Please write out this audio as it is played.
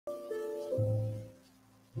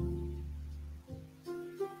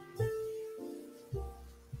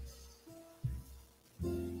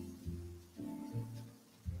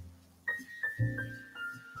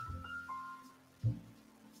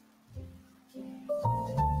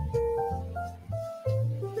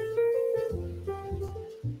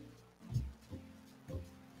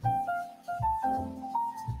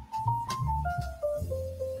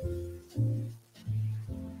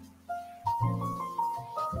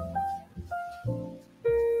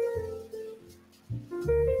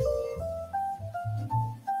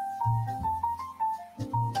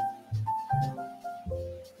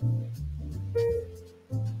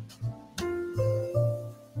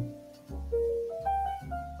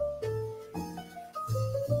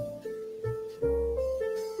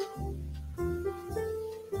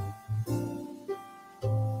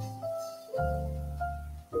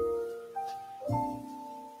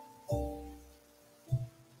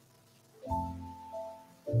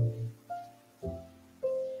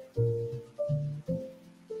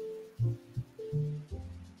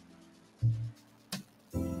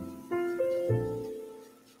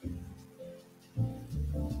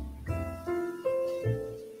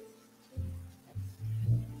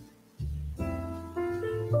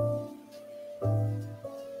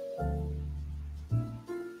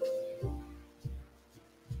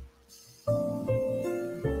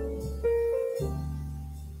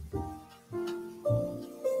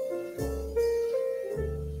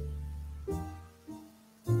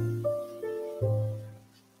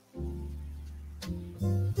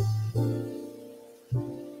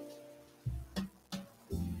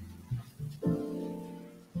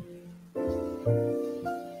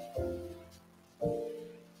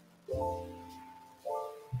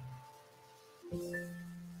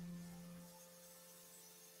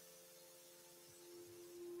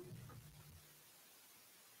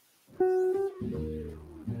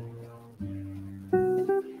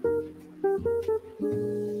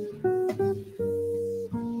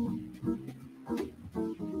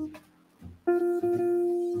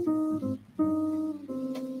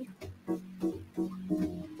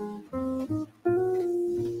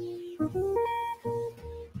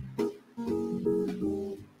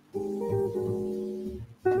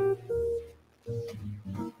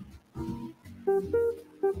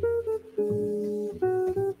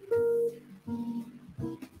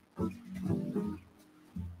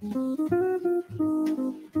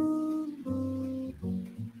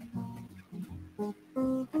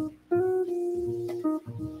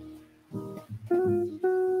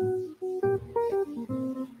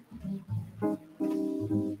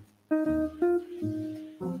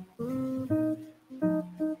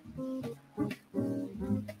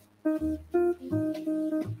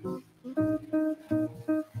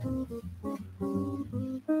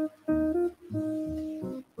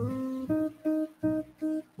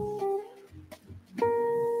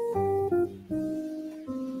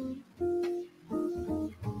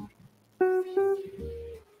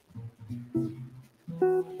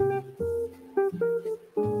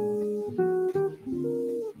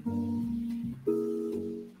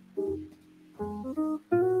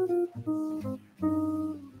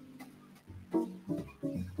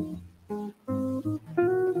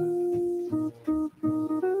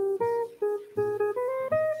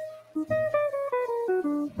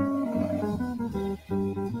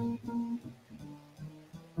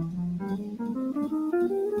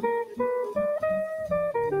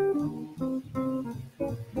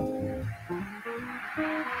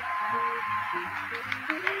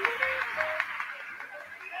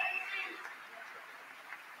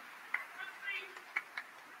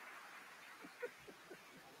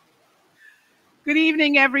Good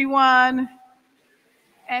evening, everyone.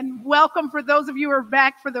 And welcome for those of you who are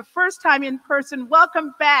back for the first time in person.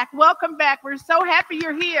 Welcome back. Welcome back. We're so happy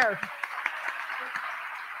you're here.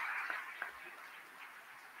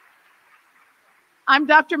 I'm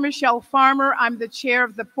Dr. Michelle Farmer. I'm the chair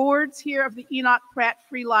of the boards here of the Enoch Pratt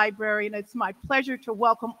Free Library, and it's my pleasure to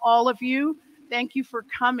welcome all of you. Thank you for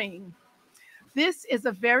coming. This is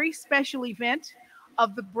a very special event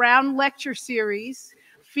of the Brown Lecture Series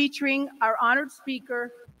featuring our honored speaker,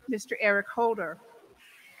 Mr. Eric Holder.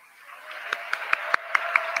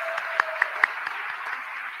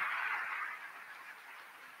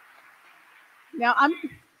 Now,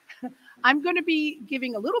 I'm going to be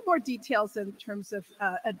giving a little more details in terms of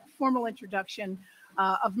a formal introduction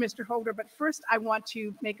of Mr. Holder, but first I want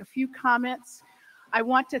to make a few comments. I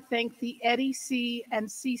want to thank the Eddie C. and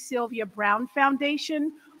C. Sylvia Brown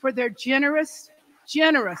Foundation for their generous.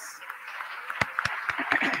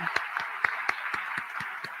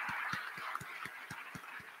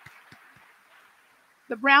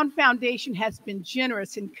 The Brown Foundation has been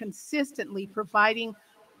generous in consistently providing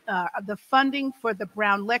the funding for the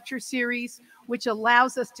Brown Lecture Series, which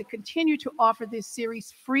allows us to continue to offer this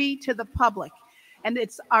series free to the public. And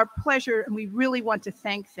it's our pleasure, and we really want to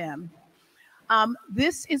thank them.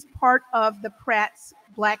 This is part of the Pratt's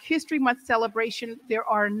Black History Month celebration. There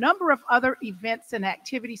are a number of other events and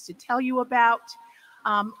activities to tell you about.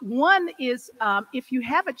 One is, if you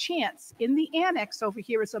have a chance, in the annex over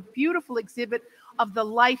here is a beautiful exhibit of the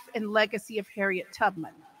life and legacy of Harriet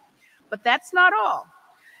Tubman. But that's not all.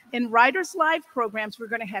 In Writers Live programs, we're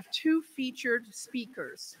going to have two featured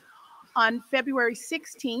speakers. On February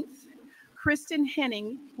 16th, Kristen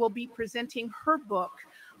Henning will be presenting her book,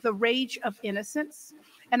 The Rage of Innocence.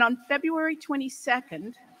 And on February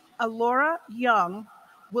 22nd, Alora Young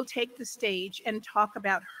will take the stage and talk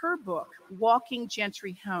about her book, Walking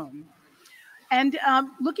Gentry Home. And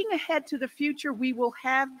looking ahead to the future, we will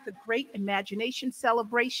have the Great Imagination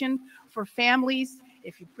Celebration for families.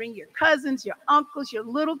 If you bring your cousins, your uncles, your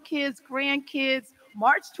little kids, grandkids,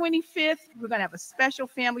 March 25th, we're going to have a special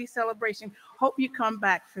family celebration. Hope you come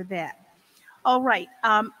back for that. All right.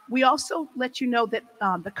 We also let you know that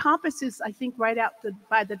the compass is, I think, right out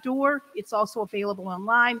by the door. It's also available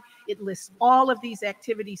online. It lists all of these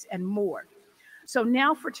activities and more. So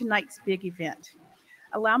now for tonight's big event.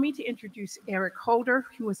 Allow me to introduce Eric Holder,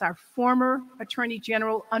 who is our former Attorney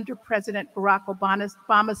General under President Barack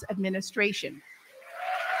Obama's administration.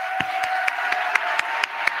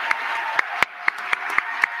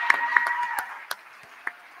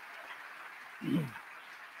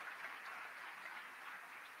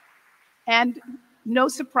 And no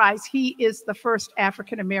surprise, he is the first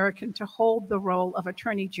African American to hold the role of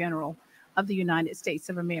Attorney General of the United States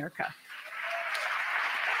of America.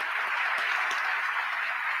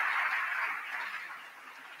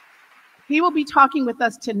 He will be talking with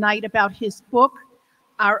us tonight about his book,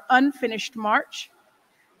 Our Unfinished March,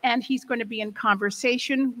 and he's going to be in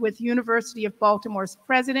conversation with University of Baltimore's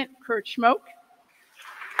president, Kurt Schmoke.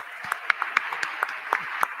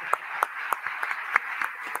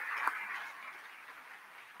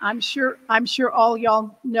 I'm sure all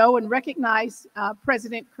y'all know and recognize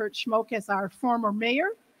President Kurt Schmoke as our former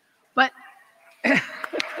mayor, but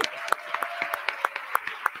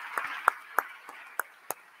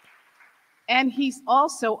and he's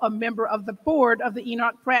also a member of the board of the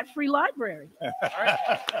Enoch Pratt Free Library.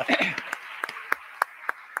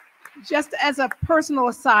 Just as a personal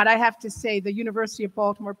aside, I have to say the University of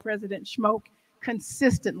Baltimore President Schmoke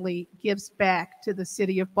consistently gives back to the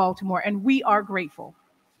city of Baltimore, and we are grateful.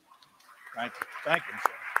 Thank you. Thank you,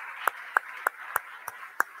 Michelle.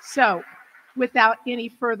 So, without any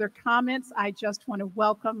further comments, I just want to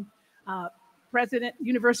welcome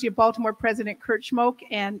University of Baltimore President Kurt Schmoke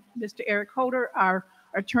and Mr. Eric Holder, our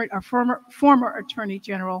former Attorney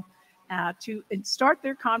General, to start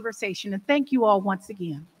their conversation. And thank you all once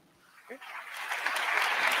again.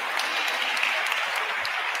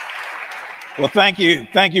 Well, thank you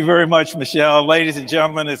very much, Michelle. Ladies and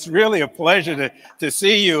gentlemen, it's really a pleasure to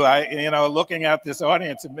see you. Looking at this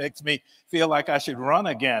audience, it makes me feel like I should run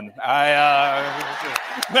again.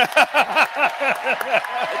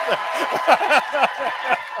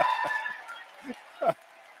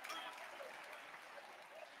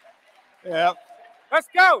 Yeah. Let's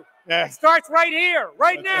go. Yeah. It starts right here,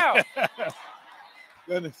 right now.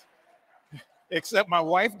 Goodness. Except my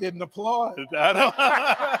wife didn't applaud.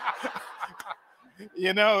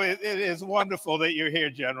 You know, it is wonderful that you're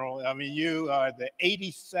here, General. I mean, you are the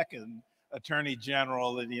 82nd Attorney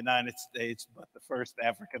General of the United States, but the first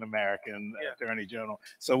African-American Attorney General.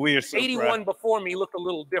 So we are so 81 proud. before me looked a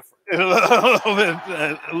little different.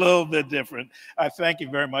 a little bit different. I thank you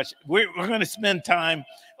very much. We're going to spend time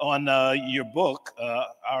on your book,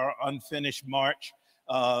 Our Unfinished March,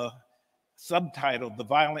 subtitled The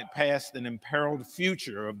Violent Past and Imperiled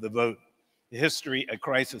Future of the Vote, History, a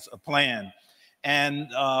Crisis, a Plan. And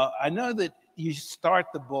I know that you start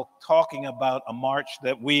the book talking about a march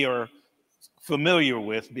that we are familiar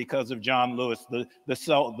with because of John Lewis,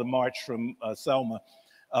 the march from Selma.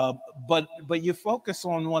 But you focus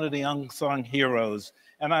on one of the unsung heroes.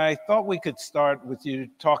 And I thought we could start with you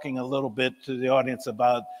talking a little bit to the audience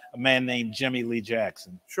about a man named Jimmy Lee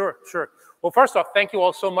Jackson. Sure, sure. Well, first off, thank you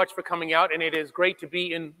all so much for coming out. And it is great to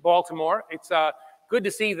be in Baltimore. It's good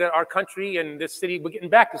to see that our country and this city, we're getting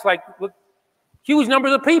back. It's like, look, huge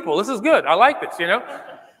numbers of people. This is good. I like this, you know,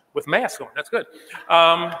 with masks on. That's good.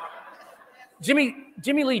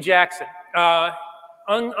 Jimmy Lee Jackson,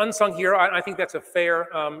 unsung hero. I think that's a fair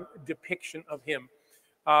depiction of him.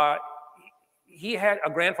 He had a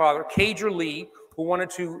grandfather, Cager Lee, who wanted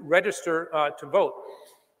to register to vote.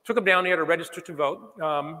 Took him down there to register to vote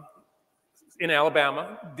in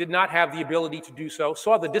Alabama. Did not have the ability to do so.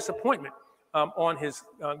 Saw the disappointment on his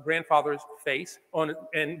grandfather's face,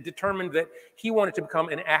 and determined that he wanted to become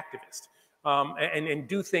an activist and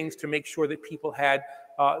do things to make sure that people had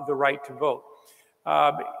the right to vote.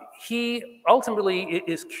 He ultimately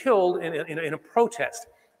is killed in a protest,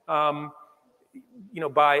 you know,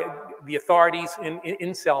 by the authorities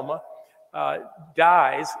in Selma.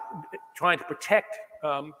 Dies trying to protect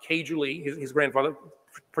Cager Lee, his grandfather,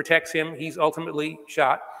 protects him. He's ultimately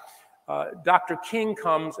shot. Dr. King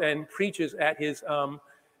comes and preaches at his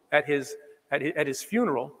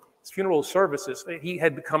funeral services. He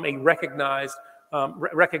had become a recognized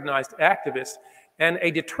activist. And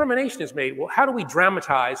a determination is made, well, how do we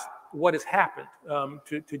dramatize what has happened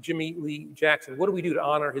to Jimmy Lee Jackson? What do we do to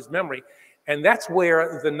honor his memory? And that's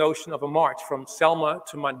where the notion of a march from Selma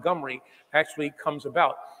to Montgomery actually comes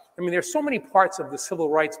about. I mean, there's so many parts of the civil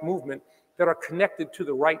rights movement that are connected to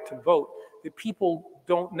the right to vote that people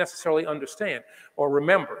don't necessarily understand or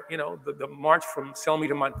remember. You know, the march from Selma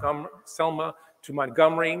to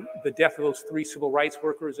Montgomery, the death of those 3 civil rights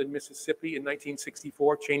workers in Mississippi in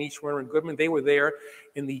 1964, Cheney, Schwerner, and Goodman. They were there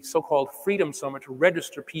in the so-called Freedom Summit to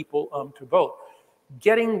register people to vote.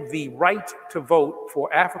 Getting the right to vote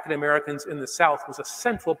for African Americans in the South was a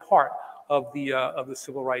central part of the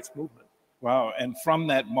civil rights movement. Wow, and from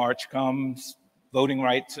that march comes Voting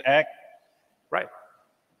Rights Act. Right.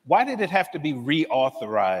 Why did it have to be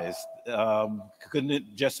reauthorized? Couldn't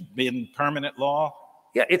it just be in permanent law?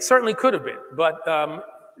 Yeah, it certainly could have been, but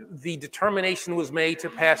the determination was made to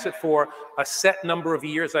pass it for a set number of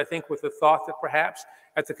years, I think, with the thought that perhaps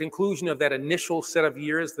at the conclusion of that initial set of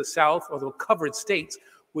years, the South or the covered states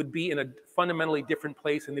would be in a fundamentally different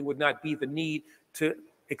place, and there would not be the need to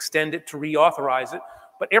extend it, to reauthorize it.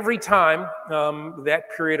 But every time that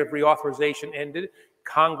period of reauthorization ended,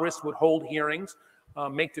 Congress would hold hearings,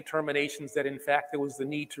 make determinations that in fact there was the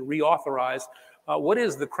need to reauthorize what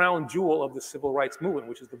is the crown jewel of the civil rights movement,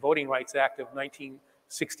 which is the Voting Rights Act of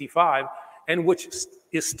 1965, and which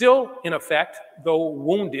is still in effect, though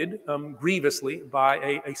wounded grievously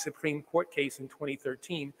by a Supreme Court case in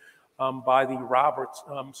 2013 by the Roberts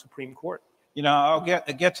Supreme Court. You know, I'll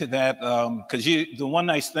get to that because the one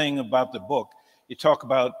nice thing about the book, you talk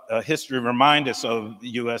about history, remind us of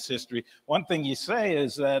U.S. history. One thing you say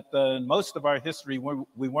is that most of our history,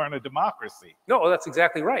 we weren't a democracy. No, that's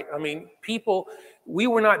exactly right. I mean, we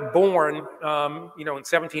were not born, you know, in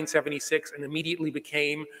 1776 and immediately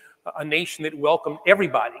became a nation that welcomed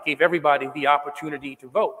everybody, gave everybody the opportunity to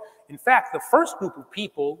vote. In fact, the first group of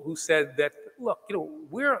people who said that, look, you know,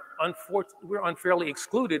 we're unfairly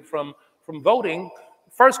excluded from voting,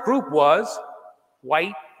 the first group was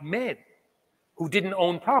white men who didn't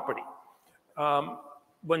own property.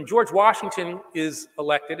 When George Washington is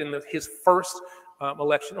elected in his first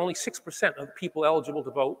election, only 6% of the people eligible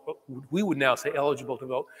to vote, we would now say eligible to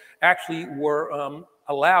vote, actually were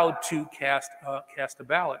allowed to cast a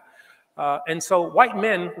ballot. And so white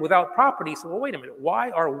men without property said, well, wait a minute, why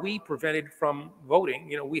are we prevented from voting?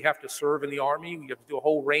 You know, we have to serve in the army, we have to do a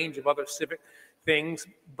whole range of other civic things,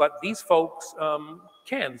 but these folks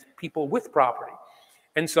can, people with property.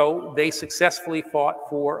 And so they successfully fought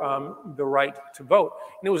for the right to vote.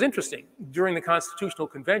 And it was interesting, during the Constitutional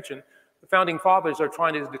Convention, the Founding Fathers are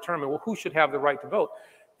trying to determine, well, who should have the right to vote?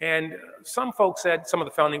 And some folks said, some of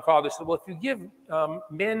the Founding Fathers said, well, if you give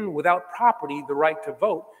men without property the right to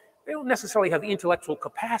vote, they don't necessarily have the intellectual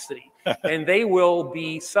capacity, and they will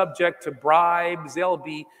be subject to bribes, they'll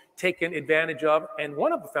be, taken advantage of. And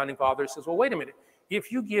one of the founding fathers says, well, wait a minute.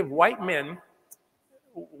 If you give white men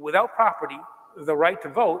without property the right to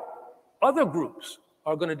vote, other groups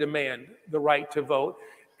are going to demand the right to vote.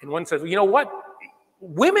 And one says, well, you know what?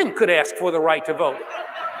 Women could ask for the right to vote.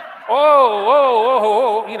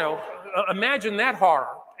 Imagine that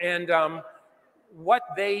horror. And what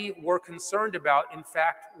they were concerned about, in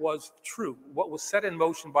fact, was true. What was set in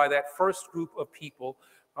motion by that first group of people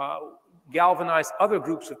galvanized other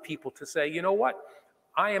groups of people to say, you know what?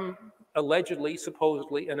 I am allegedly,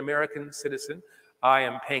 supposedly, an American citizen. I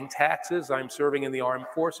am paying taxes. I'm serving in the armed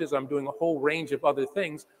forces. I'm doing a whole range of other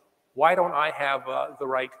things. Why don't I have the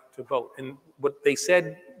right to vote? And what they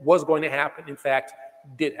said was going to happen, in fact,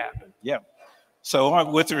 did happen. Yeah. So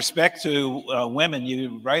with respect to women,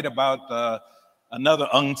 you write about another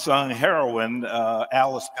unsung heroine,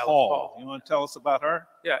 Alice Paul. You want to tell us about her?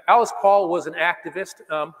 Yeah, Alice Paul was an activist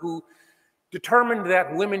who determined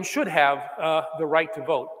that women should have the right to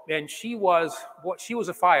vote. And she was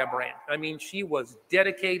a firebrand. I mean, she was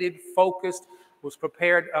dedicated, focused, was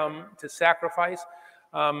prepared to sacrifice.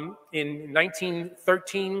 In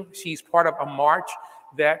 1913, she's part of a march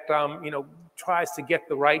that tries to get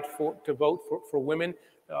the right to vote for women,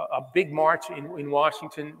 a big march in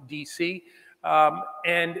Washington, D.C.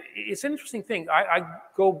 And it's an interesting thing. I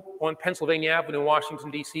go on Pennsylvania Avenue in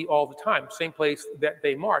Washington, D.C. all the time, same place that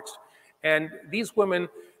they marched. And these women,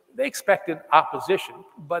 they expected opposition,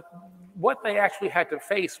 but what they actually had to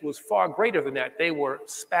face was far greater than that. They were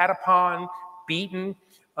spat upon, beaten,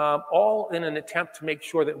 all in an attempt to make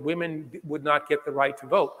sure that women would not get the right to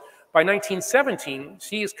vote. By 1917,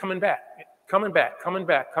 she is coming back, trying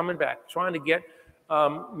to get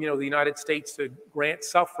the United States to grant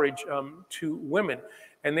suffrage to women.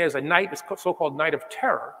 And there's a night, a so-called Night of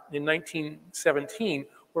Terror in 1917,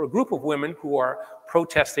 where a group of women who are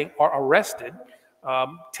protesting are arrested,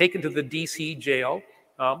 taken to the DC jail,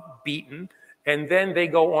 beaten, and then they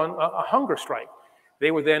go on a hunger strike.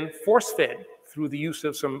 They were then force-fed through the use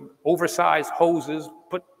of some oversized hoses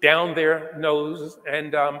put down their noses.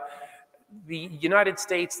 And the United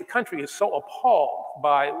States, the country, is so appalled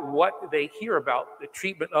by what they hear about the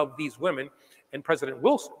treatment of these women, and President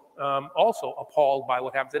Wilson also appalled by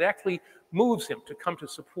what happens. It actually moves him to come to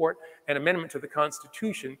support an amendment to the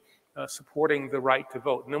Constitution supporting the right to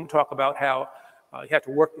vote. And then we'll talk about how it had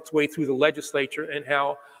to work its way through the legislature, and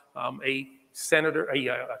how a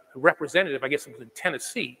representative, I guess it was in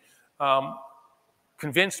Tennessee,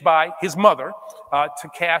 convinced by his mother to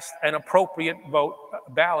cast an appropriate vote,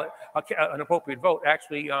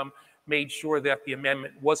 actually made sure that the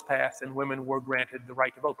amendment was passed and women were granted the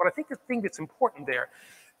right to vote. But I think the thing that's important there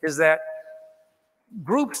is that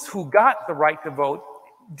groups who got the right to vote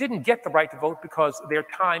didn't get the right to vote because their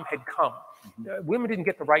time had come. Women didn't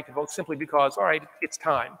get the right to vote simply because, all right, it's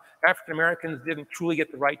time. African Americans didn't truly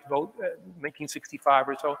get the right to vote in 1965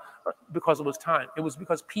 or so because it was time. It was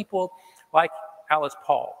because people like Alice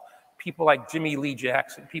Paul, people like Jimmy Lee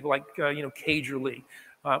Jackson, people like Cager Lee,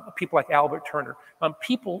 people like Albert Turner,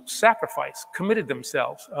 people sacrificed, committed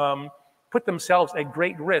themselves, put themselves at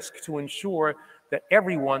great risk to ensure that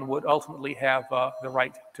everyone would ultimately have the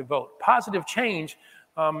right to vote. Positive change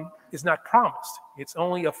is not promised. It's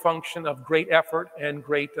only a function of great effort and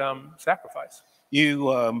great sacrifice.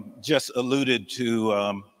 You just alluded to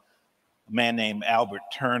a man named Albert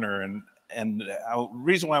Turner, and the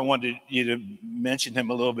reason why I wanted you to mention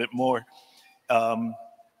him a little bit more,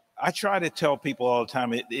 I try to tell people all the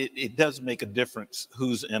time, it does make a difference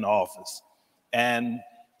who's in office. And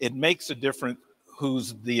it makes a difference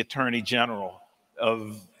who's the Attorney General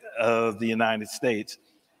of the United States.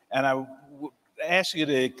 And I would ask you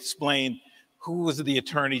to explain who was the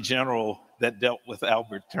Attorney General that dealt with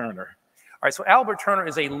Albert Turner. All right, so Albert Turner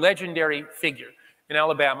is a legendary figure in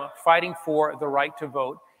Alabama fighting for the right to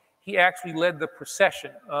vote. He actually led the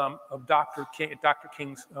procession of Dr.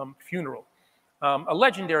 King's funeral. A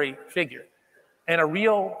legendary figure and a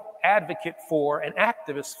real advocate for, an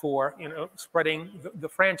activist for, spreading the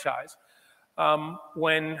franchise.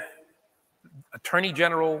 When Attorney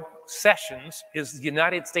General Sessions is the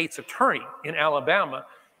United States Attorney in Alabama,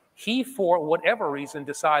 he, for whatever reason,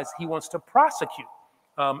 decides he wants to prosecute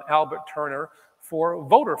Albert Turner for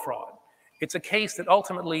voter fraud. It's a case that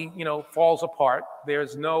ultimately, falls apart.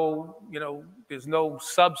 There's no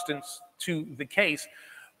substance to the case.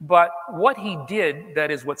 But what he did, that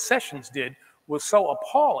is what Sessions did, was so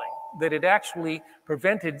appalling that it actually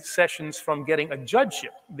prevented Sessions from getting a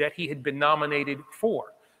judgeship that he had been nominated for.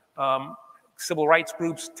 Civil rights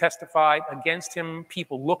groups testified against him.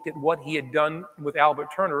 People looked at what he had done with Albert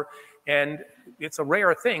Turner, and it's a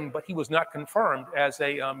rare thing, but he was not confirmed as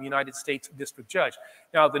a United States district judge.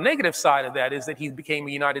 Now, the negative side of that is that he became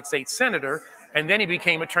a United States senator, and then he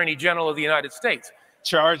became Attorney General of the United States.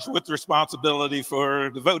 Charged with responsibility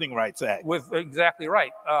for the Voting Rights Act. Exactly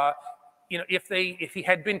right. You know, if he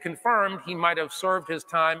had been confirmed, he might have served his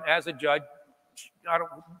time as a judge.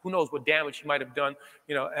 Who knows what damage he might have done,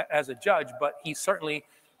 you know, as a judge, but he certainly,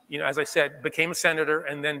 you know, as I said, became a senator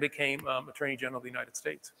and then became Attorney General of the United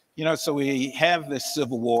States. You know, so we have this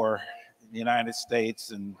Civil War in the United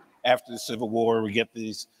States, and after the Civil War, we get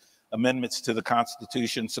these amendments to the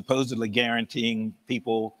Constitution supposedly guaranteeing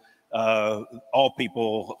people, all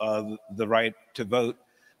people, the right to vote.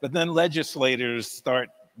 But then legislators start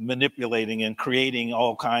manipulating and creating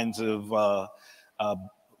all kinds of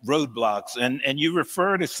roadblocks, and you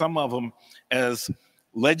refer to some of them as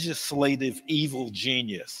legislative evil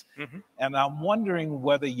genius. Mm-hmm. And I'm wondering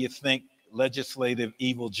whether you think legislative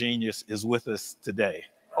evil genius is with us today.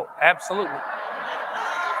 Oh, absolutely.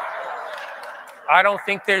 I don't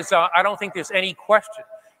think there's any question.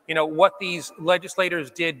 You know, what these legislators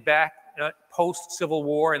did back post-Civil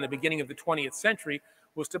War and the beginning of the 20th century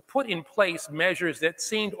was to put in place measures that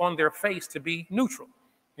seemed on their face to be neutral.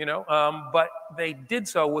 You know, but they did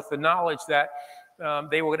so with the knowledge that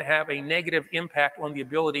they were going to have a negative impact on the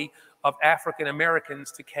ability of African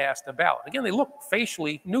Americans to cast a ballot. Again, they looked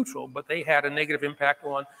facially neutral, but they had a negative impact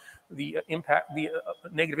on the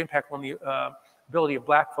negative impact on the ability of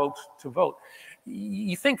black folks to vote.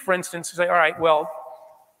 You think, for instance, you say, all right, well,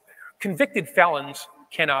 convicted felons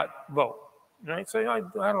cannot vote. Right? So I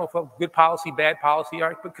don't know if good policy, bad policy, all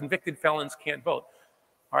right, but convicted felons can't vote.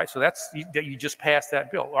 All right, so you just passed that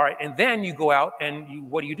bill. All right, and then you go out and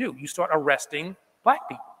what do? You start arresting black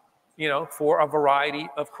people, you know, for a variety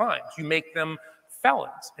of crimes. You make them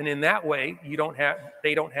felons, and in that way, they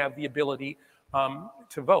don't have the ability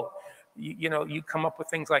to vote. You know, you come up with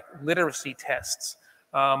things like literacy tests,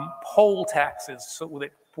 poll taxes, so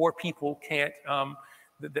that poor people can't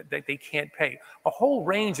that they can't pay. A whole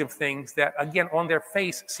range of things that, again, on their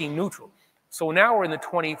face seem neutral. So now we're in the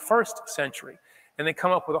 21st century. And they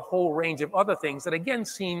come up with a whole range of other things that, again,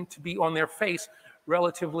 seem to be on their face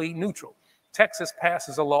relatively neutral. Texas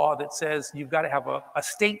passes a law that says you've got to have a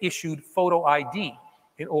state-issued photo ID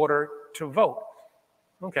in order to vote.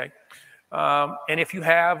 Okay. And if you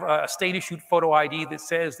have a state-issued photo ID that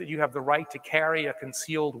says that you have the right to carry a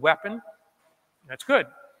concealed weapon, that's good.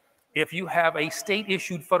 If you have a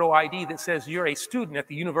state-issued photo ID that says you're a student at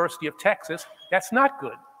the University of Texas, that's not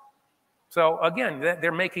good. So again,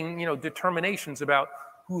 they're making, you know, determinations about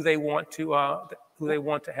who they want to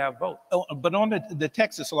have vote. Oh, but on the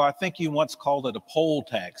Texas law, I think you once called it a poll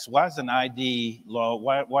tax. Why is an ID law?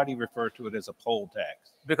 Why do you refer to it as a poll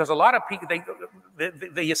tax? Because a lot of people,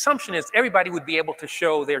 the assumption is everybody would be able to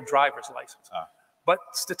show their driver's license. But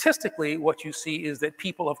statistically, what you see is that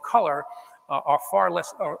people of color are far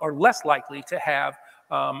less or less likely to have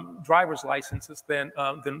driver's licenses than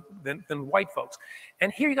white folks.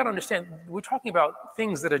 And here you got to understand, we're talking about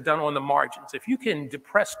things that are done on the margins. If you can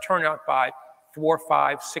depress turnout by 4,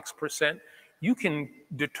 5, 6%, you can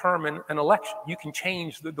determine an election. You can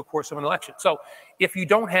change the course of an election. So if you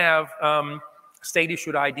don't have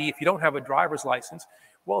state-issued ID, if you don't have a driver's license,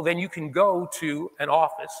 well, then you can go to an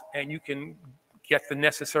office and you can get the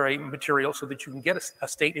necessary material so that you can get a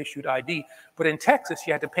state-issued ID. But in Texas,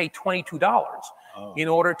 you had to pay $22 in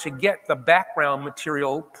order to get the background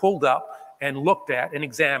material pulled up and looked at and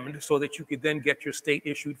examined so that you could then get your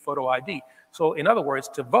state-issued photo ID. So in other words,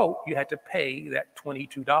 to vote, you had to pay that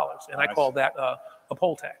 $22. And I call that a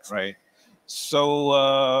poll tax. Right.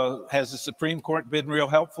 So has the Supreme Court been real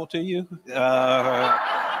helpful to you?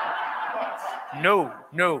 No.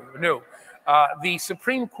 The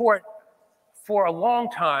Supreme Court, for a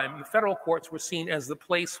long time, the federal courts were seen as the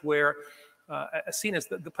place where,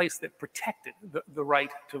 the place that protected the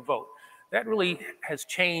right to vote. That really has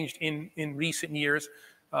changed in recent years,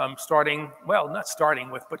 continuing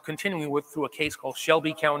with through a case called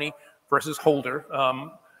Shelby County versus Holder.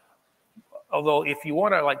 Although if you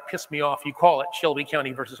want to like piss me off, you call it Shelby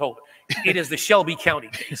County versus Holder. It is the Shelby County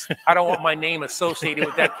case. I don't want my name associated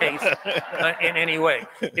with that case in any way.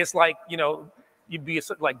 It's like, you know, you'd be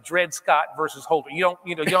like Dred Scott versus Holder. You don't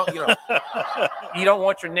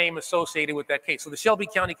want your name associated with that case. So the Shelby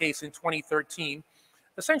County case in 2013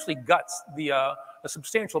 essentially guts a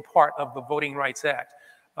substantial part of the Voting Rights Act.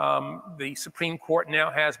 The Supreme Court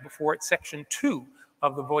now has before it Section 2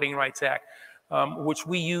 of the Voting Rights Act, which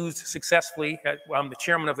we used successfully. I'm the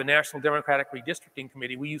chairman of the National Democratic Redistricting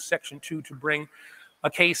Committee. We used Section 2 to bring a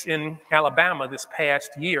case in Alabama this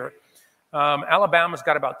past year. Alabama's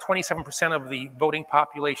got about 27% of the voting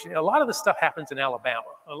population. A lot of this stuff happens in Alabama.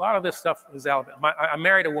 A lot of this stuff is Alabama. I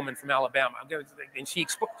married a woman from Alabama, and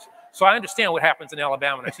so I understand what happens in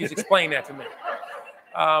Alabama, and she's explained that to me.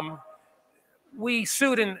 We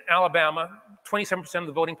sued in Alabama. 27% of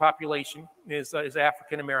the voting population is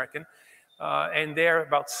African American, and there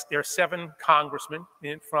are 7 congressmen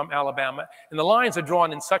from Alabama, and the lines are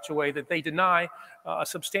drawn in such a way that they deny a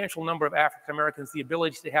substantial number of African Americans the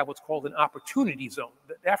ability to have what's called an opportunity zone.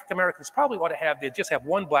 The African Americans probably ought to have, they just have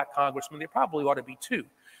 1 black congressman, they probably ought to be 2.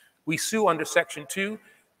 We sue under Section 2.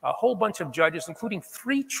 A whole bunch of judges, including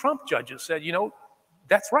 3 Trump judges, said, you know,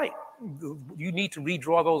 that's right. You need to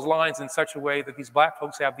redraw those lines in such a way that these black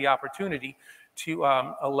folks have the opportunity to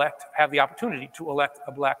elect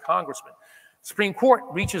a black congressman. The Supreme Court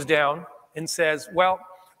reaches down and says, well,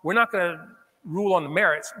 we're not going to rule on the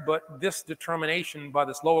merits, but this determination by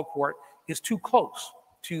this lower court is too close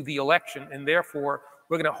to the election, and therefore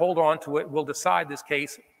we're going to hold on to it. We'll decide this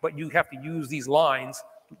case, but you have to use these lines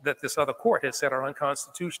that this other court has said are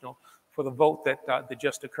unconstitutional for the vote that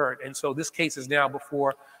just occurred. And so this case is now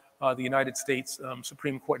before the United States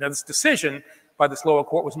Supreme Court. Now, this decision by this lower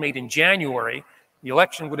court was made in January. The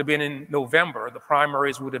election would have been in November. The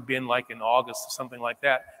primaries would have been like in August or something like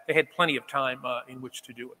that. They had plenty of time in which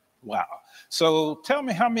to do it. Wow. So tell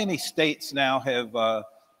me, how many states now have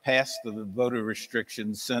passed the voter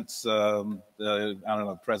restrictions since President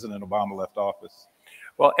Obama left office?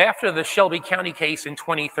 Well, after the Shelby County case in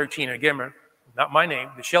 2013, again, not my name,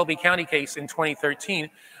 the Shelby County case in 2013,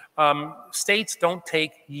 states don't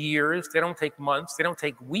take years, they don't take months, they don't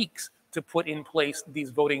take weeks to put in place these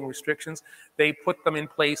voting restrictions. They put them in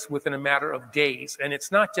place within a matter of days. And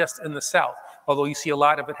it's not just in the South, although you see a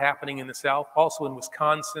lot of it happening in the South, also in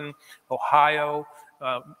Wisconsin, Ohio,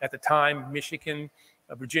 at the time, Michigan,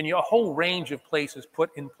 Virginia, a whole range of places put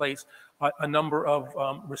in place a number of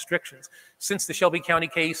restrictions. Since the Shelby County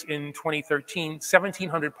case in 2013,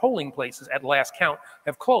 1,700 polling places at last count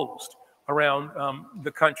have closed around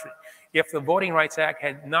the country. If the Voting Rights Act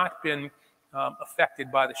had not been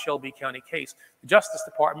affected by the Shelby County case, the Justice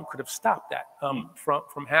Department could have stopped that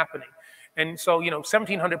from happening. And so,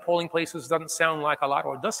 1,700 polling places doesn't sound like a lot,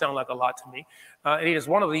 or it does sound like a lot to me. It is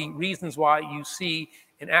one of the reasons why you see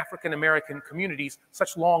in African American communities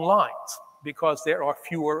such long lines, because there are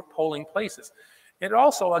fewer polling places. And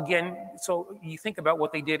also, again, so you think about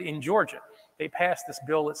what they did in Georgia. They passed this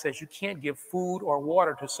bill that says you can't give food or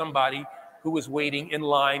water to somebody who is waiting in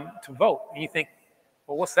line to vote. And you think,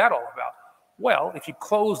 well, what's that all about? Well, if you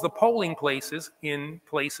close the polling places in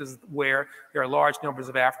places where there are large numbers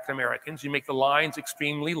of African Americans, you make the lines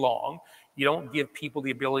extremely long, you don't give people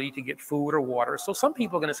the ability to get food or water. So some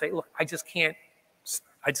people are going to say, look, I just can't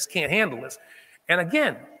handle this. And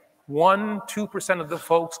again, 1-2% of the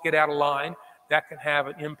folks get out of line. That can have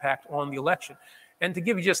an impact on the election. And to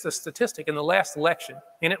give you just a statistic, in the last election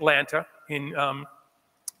in Atlanta in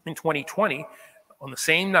 2020, on the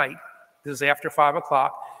same night, this is after 5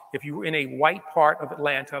 o'clock, if you were in a white part of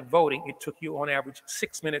Atlanta voting, it took you on average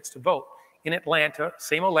 6 minutes to vote. In Atlanta,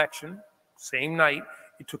 same election, same night,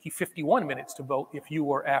 it took you 51 minutes to vote if you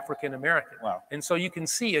were African American. Wow. And so you can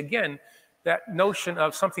see, again, that notion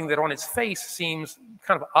of something that on its face seems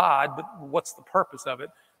kind of odd, but what's the purpose of it?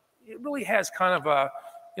 It really has kind of a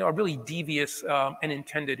really devious and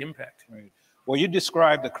intended impact. Right. Well, you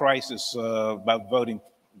described the crisis about voting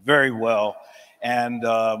very well. And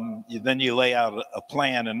then you lay out a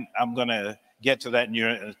plan, and I'm going to get to that, and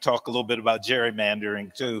you talk a little bit about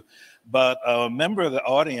gerrymandering too. But a member of the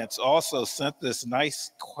audience also sent this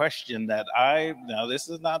nice question that now this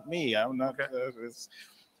is not me, I'm not,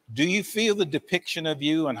 do you feel the depiction of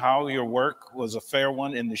you and how your work was a fair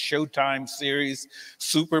one in the Showtime series,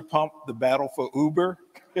 Super Pumped, The Battle for Uber?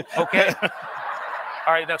 Okay.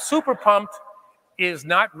 All right, now Super Pumped is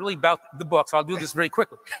not really about the books. I'll do this very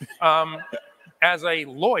quickly. As a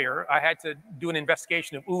lawyer, I had to do an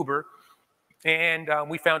investigation of Uber, and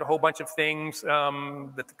we found a whole bunch of things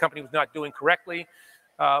that the company was not doing correctly,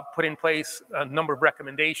 put in place a number of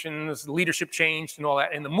recommendations, leadership changed and all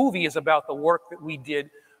that. And the movie is about the work that we did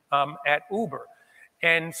at Uber.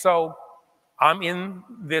 And so I'm in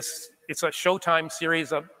this, it's a Showtime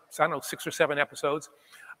series of, I don't know, 6 or 7 episodes.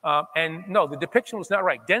 And no, the depiction was not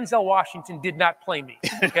right. Denzel Washington did not play me,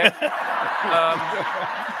 okay?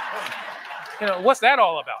 What's that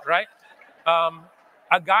all about, right?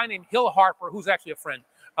 A guy named Hill Harper, who's actually a friend,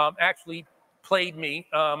 actually played me,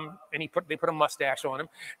 and they put a mustache on him,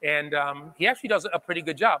 and he actually does a pretty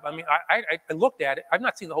good job. I mean, I looked at it. I've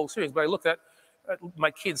not seen the whole series, but I looked at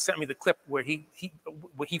my kids sent me the clip where he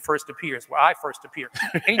first appears, where I first appear,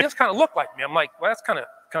 and he just kind of looked like me. I'm like, well, that's kind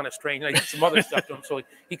of strange. And I did some other stuff to him, so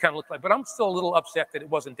he kind of looked like. But I'm still a little upset that it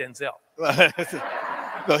wasn't Denzel.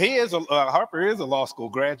 So he is Harper is a law school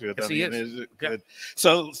graduate. Yes, he is. Yeah.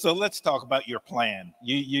 So let's talk about your plan.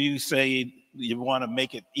 You say you want to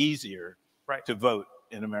make it easier to vote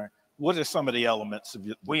in America. What are some of the elements of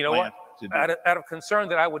your plan? Well, you know what? Out of concern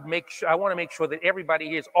that I want to make sure that everybody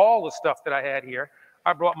hears all the stuff that I had here.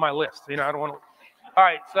 I brought my list. I don't want to. All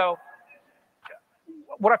right. So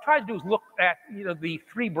what I've tried to do is look at the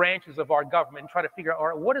three branches of our government and try to figure out, all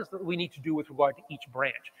right, what is it we need to do with regard to each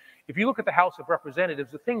branch. If you look at the House of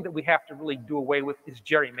Representatives, the thing that we have to really do away with is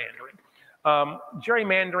gerrymandering.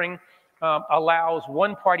 Gerrymandering allows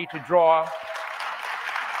one party to draw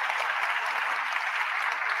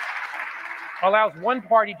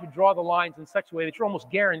the lines in such a way that you're almost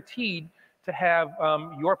guaranteed to have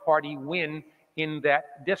your party win in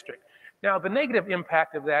that district. Now, the negative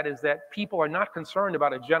impact of that is that people are not concerned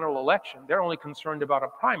about a general election. They're only concerned about a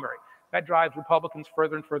primary. That drives Republicans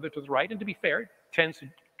further and further to the right. And to be fair, it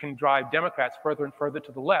can drive Democrats further and further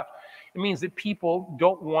to the left. It means that people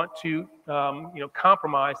don't want to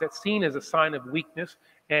compromise. That's seen as a sign of weakness,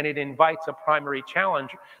 and it invites a primary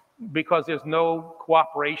challenge because there's no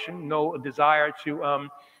cooperation, no desire to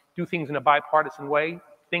do things in a bipartisan way.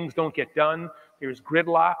 Things don't get done. There's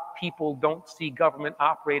gridlock. People don't see government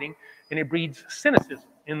operating, and it breeds cynicism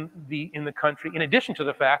in the country. In addition to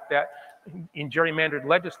the fact that in gerrymandered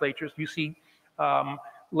legislatures, you see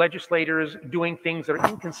legislators doing things that are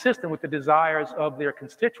inconsistent with the desires of their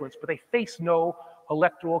constituents, but they face no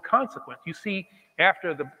electoral consequence. You see,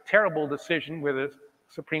 after the terrible decision where the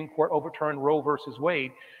Supreme Court overturned Roe versus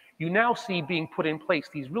Wade, you now see being put in place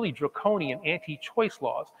these really draconian anti-choice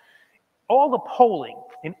laws. All the polling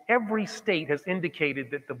in every state has indicated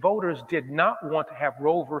that the voters did not want to have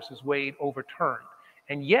Roe versus Wade overturned.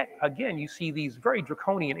 And yet, again, you see these very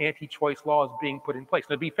draconian anti-choice laws being put in place.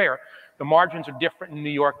 Now, to be fair, the margins are different in New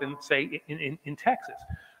York than, say, in Texas.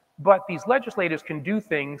 But these legislators can do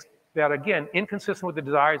things that, again, inconsistent with the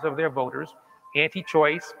desires of their voters,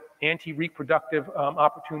 anti-choice, anti-reproductive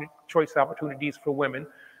choice opportunities for women,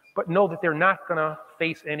 but know that they're not going to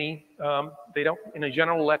face any, in a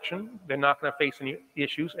general election, they're not going to face any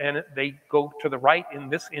issues, and they go to the right in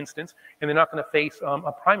this instance, and they're not going to face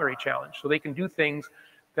a primary challenge. So they can do things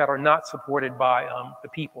that are not supported by the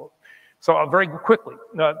people. So very quickly,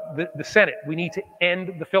 the Senate, we need to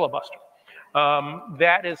end the filibuster.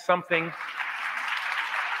 That is something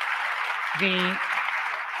the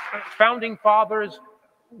founding fathers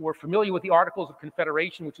were familiar with the Articles of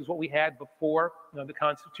Confederation, which is what we had before the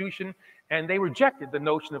Constitution, and they rejected the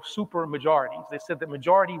notion of super majorities. They said that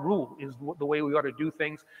majority rule is the way we ought to do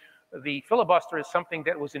things. The filibuster is something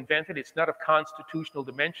that was invented. It's not of constitutional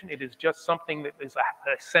dimension. It is just something that is a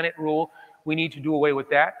Senate rule. We need to do away with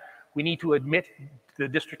that. We need to admit the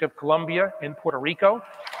District of Columbia and Puerto Rico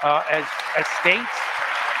as states.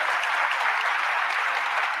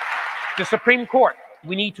 The Supreme Court.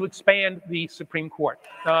 We need to expand the Supreme Court.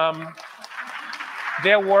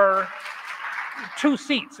 There were 2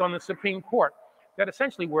 seats on the Supreme Court that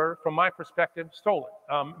essentially were, from my perspective, stolen.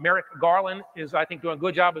 Merrick Garland is, I think, doing a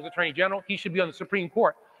good job as Attorney General. He should be on the Supreme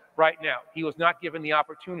Court right now. He was not given the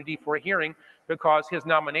opportunity for a hearing because his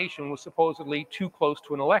nomination was supposedly too close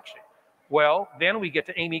to an election. Well, then we get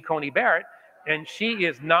to Amy Coney Barrett, and she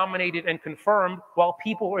is nominated and confirmed while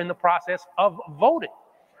people are in the process of voting.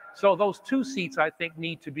 So those 2 seats, I think,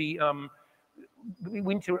 need to be, we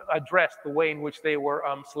need to address the way in which they were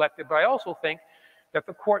selected. But I also think that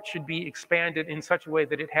the court should be expanded in such a way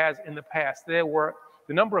that it has in the past. The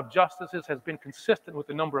number of justices has been consistent with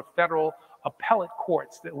the number of federal appellate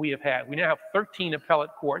courts that we have had. We now have 13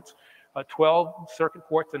 appellate courts, 12 circuit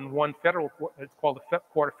courts, and 1 federal court. It's called the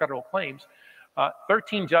Court of Federal Claims.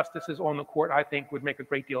 13 justices on the court, I think, would make a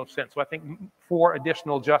great deal of sense. So I think 4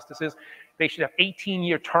 additional justices. They should have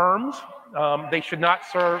 18-year terms. They should not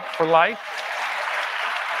serve for life.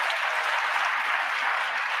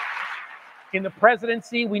 In the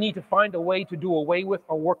presidency, we need to find a way to do away with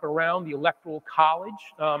or work around the Electoral College.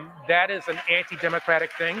 That is an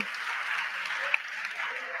anti-democratic thing.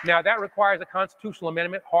 Now, that requires a constitutional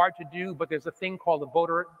amendment, hard to do, but there's a thing called the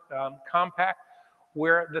voter compact,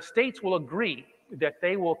 where the states will agree that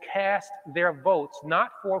they will cast their votes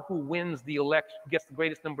not for who wins the election, gets the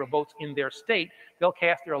greatest number of votes in their state. They'll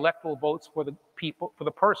cast their electoral votes for the people, for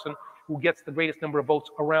the person who gets the greatest number of votes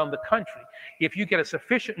around the country. If you get a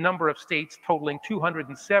sufficient number of states totaling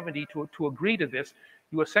 270 to agree to this,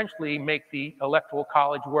 you essentially make the electoral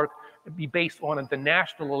college work be based on the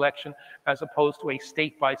national election as opposed to a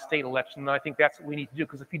state-by-state election. And I think that's what we need to do,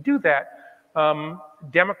 because if you do that,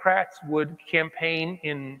 Democrats would campaign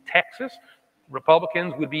in Texas,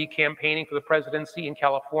 Republicans would be campaigning for the presidency in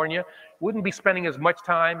California, wouldn't be spending as much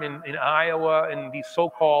time in Iowa and these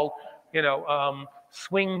so-called,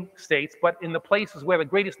 swing states, but in the places where the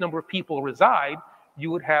greatest number of people reside, you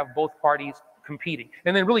would have both parties competing.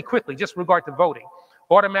 And then really quickly, just regard to voting,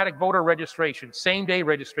 automatic voter registration, same-day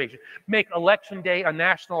registration, make Election Day a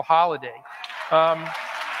national holiday.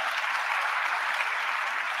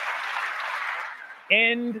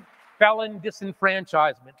 End felon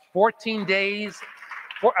disenfranchisement, 14 days,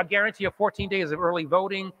 a guarantee of 14 days of early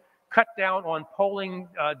voting, cut down on polling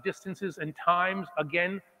distances and times,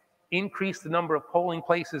 again, increase the number of polling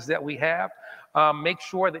places that we have, make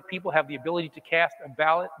sure that people have the ability to cast a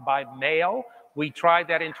ballot by mail. We tried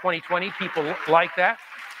that in 2020, people like that.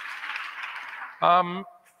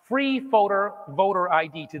 Free voter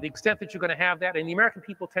ID, to the extent that you're going to have that, and the American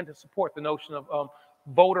people tend to support the notion of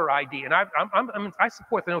voter ID, and I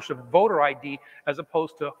support the notion of voter ID as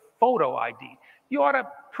opposed to photo ID. You ought to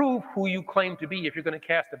prove who you claim to be if you're going to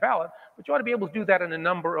cast a ballot, but you ought to be able to do that in a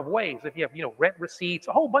number of ways. If you have, rent receipts,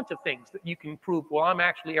 a whole bunch of things that you can prove, well, I'm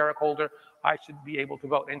actually Eric Holder, I should be able to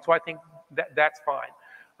vote. And so I think that's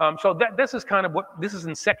fine. So this is kind of this is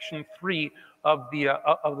in section 3 of the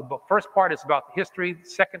book. First part is about the history. The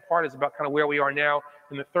second part is about kind of where we are now.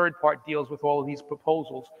 And the third part deals with all of these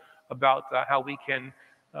proposals about how we can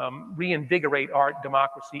reinvigorate our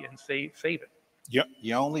democracy and save it.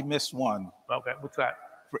 You only missed one. Okay, what's that?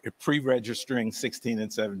 Pre-registering 16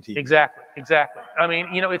 and 17. Exactly. I mean,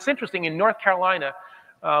 it's interesting. In North Carolina,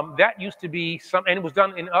 that used to be and it was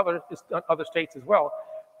done in other states as well.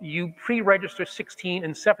 You pre-register 16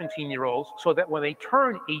 and 17-year-olds so that when they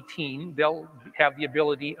turn 18, they'll have the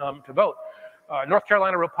ability to vote. North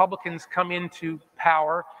Carolina Republicans come into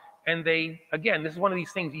power, and again, this is one of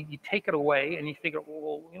these things, you take it away and you figure,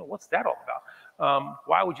 well, what's that all about?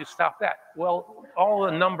 Why would you stop that? Well, all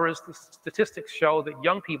the numbers, the statistics show that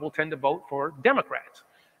young people tend to vote for Democrats.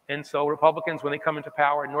 And so Republicans, when they come into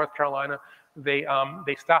power in North Carolina, they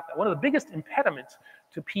stop that. One of the biggest impediments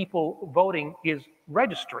to people voting is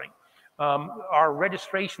registering. Our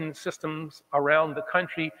registration systems around the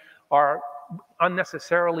country are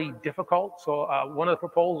unnecessarily difficult. So one of the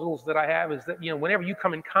proposals that I have is that, whenever you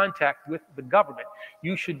come in contact with the government,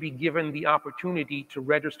 you should be given the opportunity to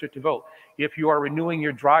register to vote. If you are renewing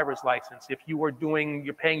your driver's license, if you're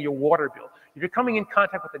paying your water bill, if you're coming in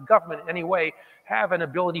contact with the government in any way, have an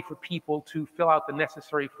ability for people to fill out the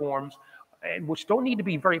necessary forms, and which don't need to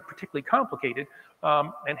be very particularly complicated,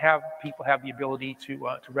 and have people have the ability to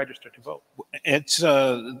register to vote. It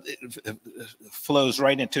flows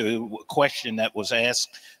right into a question that was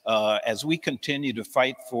asked. As we continue to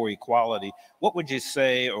fight for equality, what would you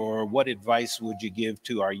say, or what advice would you give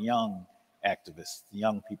to our young activists,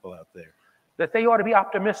 young people out there? That they ought to be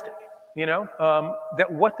optimistic, that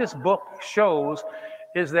what this book shows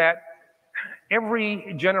is that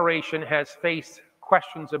every generation has faced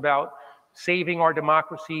questions about saving our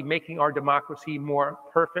democracy, making our democracy more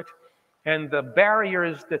perfect, and the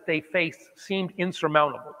barriers that they faced seemed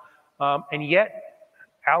insurmountable. And yet,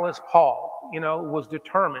 Alice Paul, was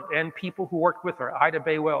determined, and people who worked with her, Ida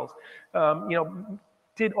Bay Wells,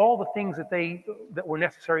 did all the things that were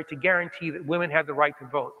necessary to guarantee that women had the right to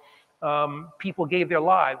vote. People gave their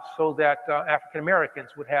lives so that African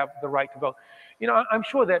Americans would have the right to vote. I'm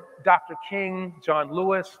sure that Dr. King, John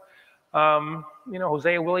Lewis,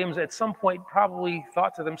 Hosea Williams at some point probably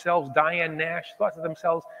thought to themselves, Diane Nash thought to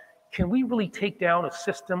themselves, can we really take down a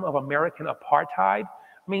system of American apartheid?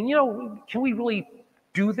 I mean, can we really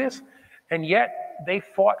do this? And yet they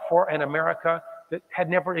fought for an America that had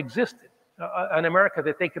never existed, an America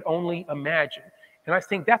that they could only imagine. And I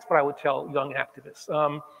think that's what I would tell young activists.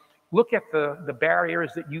 Look at the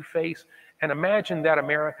barriers that you face and imagine that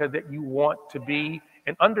America that you want to be,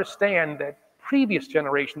 and understand that previous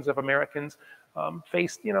generations of Americans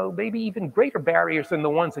faced, maybe even greater barriers than the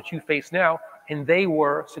ones that you face now, and they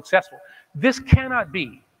were successful. This cannot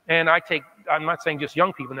be, and I'm not saying just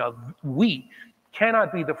young people now, we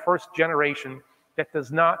cannot be the first generation that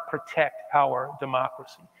does not protect our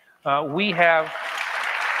democracy. We have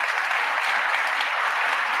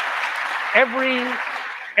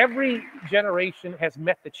every generation has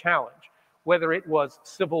met the challenge, whether it was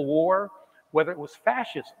civil war, whether it was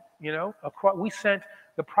fascism. We sent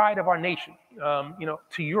the pride of our nation,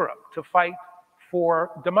 to Europe to fight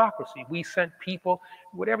for democracy. We sent people,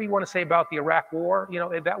 whatever you want to say about the Iraq War,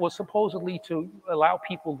 that was supposedly to allow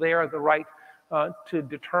people there the right to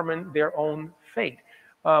determine their own fate.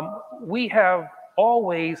 We have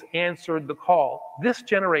always answered the call. This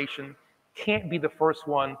generation can't be the first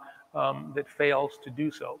one that fails to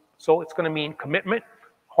do so. So it's going to mean commitment,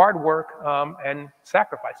 hard work, and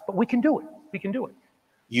sacrifice. But we can do it. We can do it.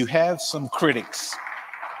 You have some critics.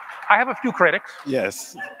 I have a few critics.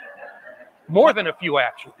 Yes. More than a few,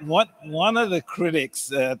 actually. One of the critics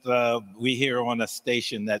that we hear on a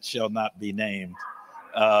station that shall not be named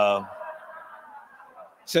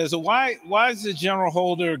says, why is the general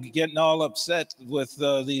holder getting all upset with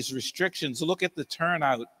these restrictions? Look at the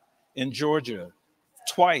turnout in Georgia,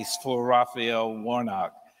 twice for Raphael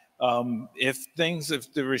Warnock. If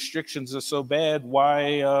the restrictions are so bad,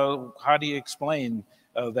 how do you explain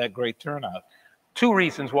that great turnout? Two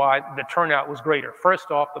reasons why the turnout was greater.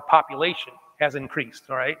 First off, the population has increased,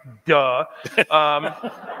 all right? Duh.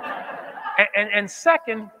 And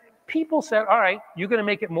second, people said, all right, you're going to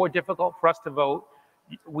make it more difficult for us to vote.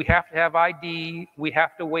 We have to have ID. We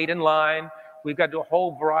have to wait in line. We've got to do a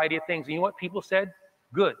whole variety of things. And you know what people said?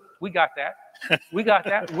 Good. We got that. We got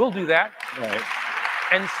that. We'll do that. Right.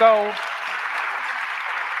 And so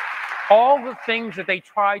all the things that they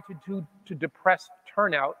tried to do to depress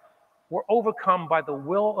turnout were overcome by the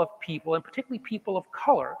will of people, and particularly people of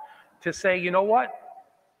color, to say, you know what?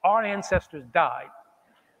 Our ancestors died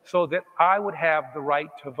so that I would have the right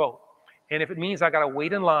to vote. And if it means I got to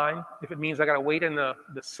wait in line, if it means I got to wait in the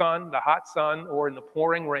sun, the hot sun, or in the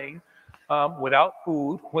pouring rain, without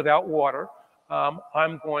food, without water,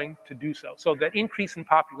 I'm going to do so. So that increase in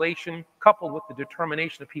population, coupled with the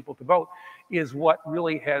determination of people to vote, is what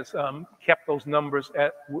really has kept those numbers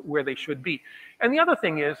at where they should be. And the other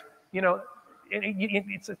thing is, you know,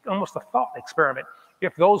 it's almost a thought experiment.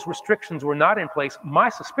 If those restrictions were not in place, my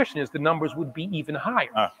suspicion is the numbers would be even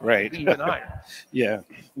higher. Right. Even higher. Yeah.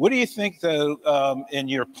 What do you think, though, in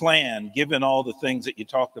your plan, given all the things that you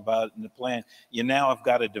talked about in the plan, you now have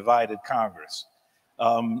got a divided Congress?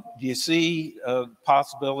 Do you see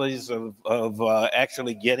possibilities of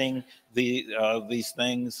actually getting these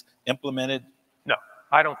things implemented? No,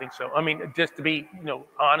 I don't think so. I mean, just to be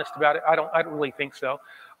honest about it, I don't really think so.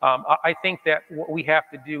 I think that what we have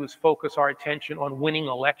to do is focus our attention on winning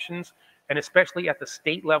elections, and especially at the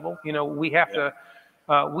state level. You know, we have to.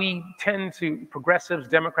 Progressives,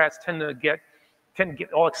 Democrats tend to get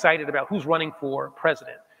all excited about who's running for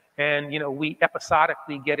president. And we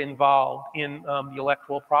episodically get involved in the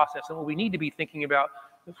electoral process. And what we need to be thinking about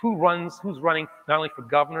is who's running not only for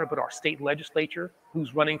governor, but our state legislature,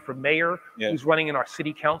 who's running for mayor, who's running in our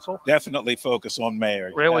city council. Definitely focus on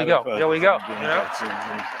mayor. There we go. There we go.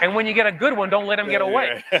 And when you get a good one, don't let him get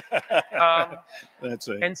away. That's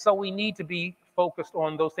it. And so we need to be focused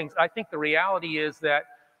on those things. I think the reality is that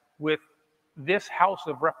with this House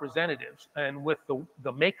of Representatives and with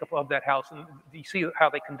the makeup of that House, and you see how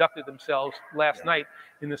they conducted themselves last night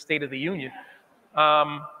in the State of the Union,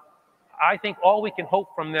 I think all we can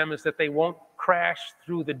hope from them is that they won't crash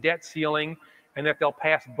through the debt ceiling and that they'll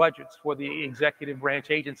pass budgets for the executive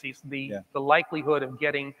branch agencies. The likelihood of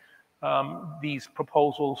getting these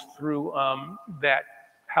proposals through that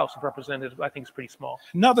House of Representatives, I think, is pretty small.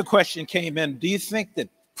 Another question came in. Do you think that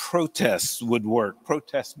protests would work?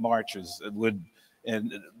 Protest marches would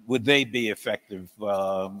they be effective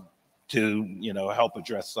to help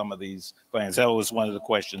address some of these plans? That was one of the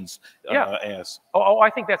questions asked. Oh, I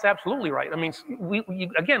think that's absolutely right. I mean, we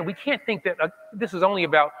can't think that this is only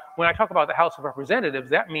about, when I talk about the House of Representatives,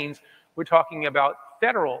 that means we're talking about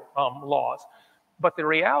federal laws. But the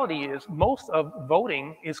reality is most of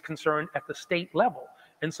voting is concerned at the state level.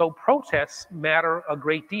 And so protests matter a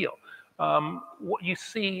great deal. What you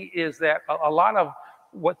see is that a lot of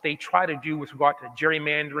what they try to do with regard to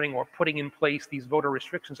gerrymandering or putting in place these voter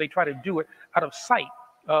restrictions, they try to do it out of sight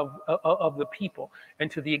of the people.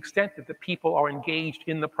 And to the extent that the people are engaged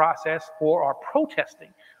in the process or are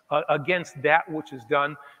protesting against that which is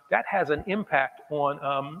done, that has an impact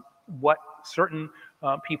on what certain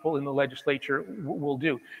people in the legislature will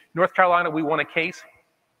do. North Carolina, we won a case,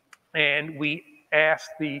 and we asked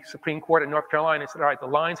the Supreme Court in North Carolina and said, all right, the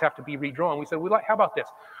lines have to be redrawn. We said, how about this?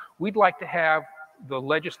 We'd like to have the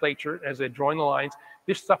legislature, as they're drawing the lines,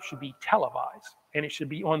 this stuff should be televised, and it should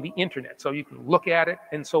be on the internet so you can look at it,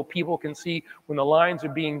 and so people can see when the lines are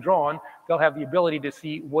being drawn, they'll have the ability to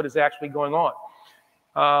see what is actually going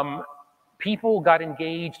on. People got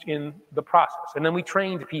engaged in the process, and then we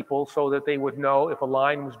trained people so that they would know if a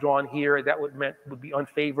line was drawn here, that would be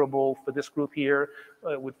unfavorable for this group here,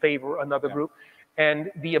 would favor another group.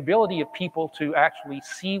 And the ability of people to actually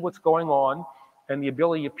see what's going on, and the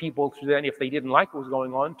ability of people to then, if they didn't like what was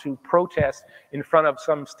going on, to protest in front of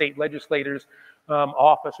some state legislators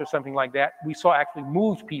office or something like that. We saw actually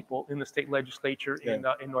moved people in the state legislature in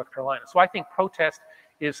North Carolina. So I think protest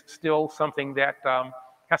is still something that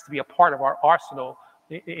has to be a part of our arsenal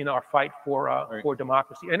in our fight for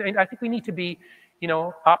democracy. And I think we need to be,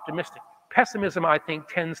 optimistic. Pessimism, I think,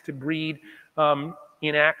 tends to breed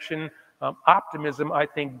inaction. Optimism, I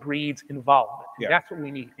think, breeds involvement. Yeah. That's what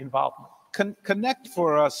we need, involvement. Connect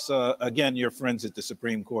for us, again, your friends at the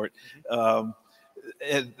Supreme Court.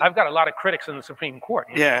 I've got a lot of critics in the Supreme Court.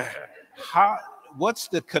 Yeah. What's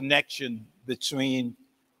the connection between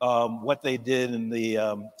what they did in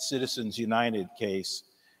the Citizens United case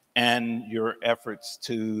and your efforts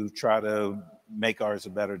to try to make ours a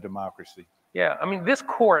better democracy? Yeah, I mean, this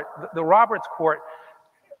court, the Roberts Court,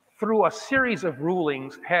 through a series of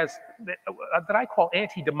rulings that I call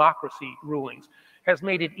anti-democracy rulings, has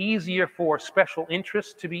made it easier for special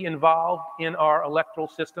interests to be involved in our electoral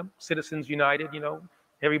system. Citizens United,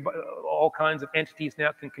 everybody, all kinds of entities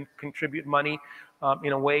now can contribute money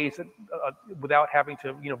in ways that, without having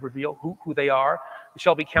to, reveal who they are. The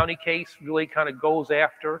Shelby County case really kind of goes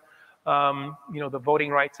after, the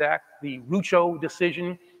Voting Rights Act. The Rucho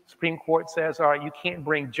decision, Supreme Court says, all right, you can't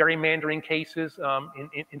bring gerrymandering cases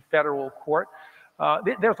in federal court.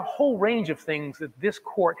 There's a whole range of things that this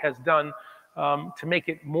court has done to make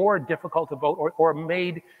it more difficult to vote, or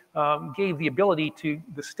gave the ability to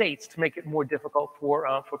the states to make it more difficult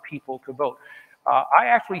for people to vote. I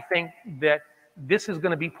actually think that this is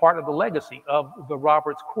going to be part of the legacy of the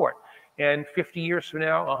Roberts Court. And 50 years from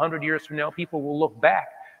now, 100 years from now, people will look back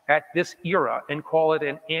at this era and call it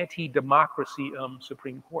an anti-democracy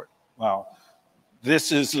Supreme Court. Wow.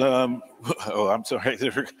 This is, I'm sorry,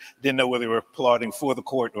 didn't know whether they were applauding for the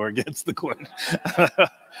court or against the court.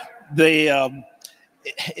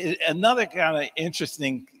 Another kind of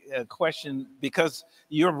interesting question, because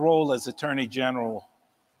your role as Attorney General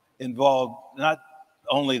involved not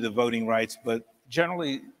only the voting rights, but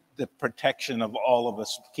generally the protection of all of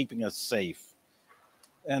us, keeping us safe.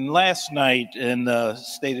 And last night in the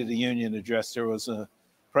State of the Union address, there was a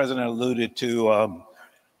president alluded to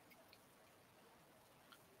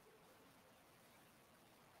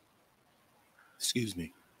excuse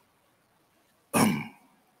me.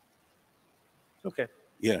 Okay.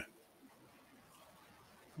 Yeah.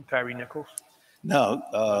 Tyree Nichols? No,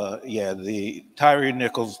 yeah, the Tyree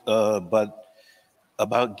Nichols, but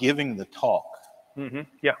about giving the talk. Mm-hmm.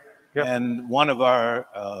 Yeah. Yeah. And one of our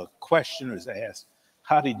questioners asked,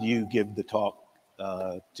 how did you give the talk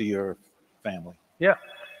to your family? Yeah.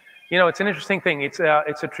 It's an interesting thing. It's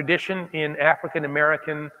a tradition in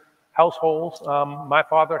African-American households. My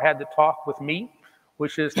father had the talk with me,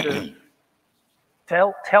 which is to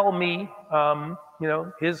tell me,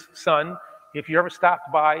 his son, if you ever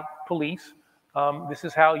stopped by police, this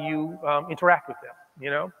is how you interact with them.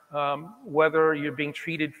 Whether you're being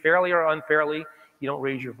treated fairly or unfairly, you don't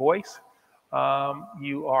raise your voice.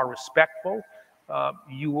 You are respectful.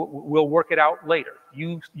 You will work it out later.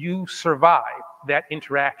 You survive that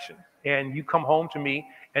interaction, and you come home to me,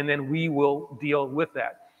 and then we will deal with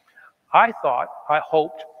that. I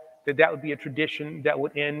hoped that would be a tradition that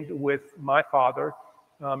would end with my father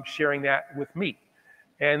sharing that with me.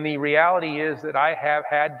 And the reality is that I have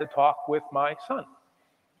had the talk with my son.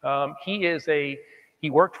 He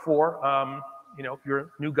worked for,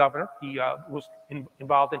 your new governor. He was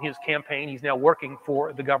involved in his campaign. He's now working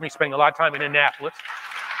for the governor. He's spending a lot of time in Annapolis.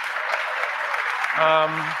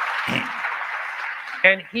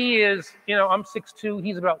 And he is, I'm 6'2",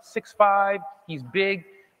 he's about 6'5", he's big,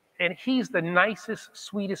 and he's the nicest,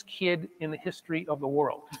 sweetest kid in the history of the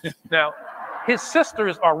world. Now, his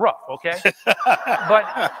sisters are rough, okay?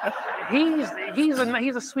 But he's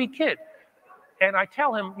a sweet kid. And I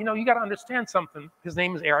tell him, you got to understand something. His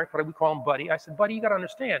name is Eric, but we call him Buddy. I said, Buddy, you got to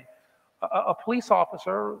understand, a police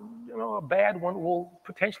officer, a bad one, will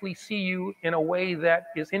potentially see you in a way that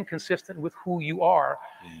is inconsistent with who you are.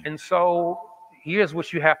 Yeah. And so here's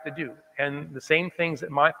what you have to do. And the same things that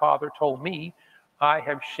my father told me, I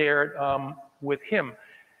have shared with him.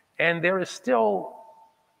 And there is still,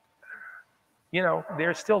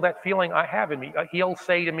 there's still that feeling I have in me. He'll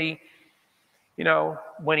say to me,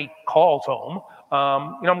 when he calls home,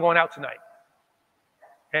 I'm going out tonight.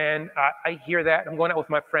 And I hear that. I'm going out with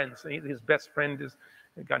my friends. His best friend is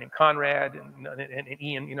a guy named Conrad and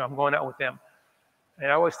Ian. I'm going out with them.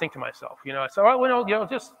 And I always think to myself, so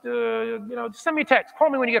just send me a text. Call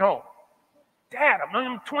me when you get home. Dad,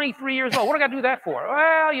 I'm 23 years old. What do I got to do that for?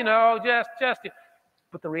 Well, just.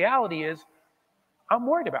 But the reality is, I'm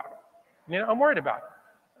worried about it. I'm worried about it.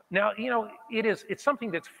 Now, it's something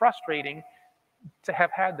that's frustrating to have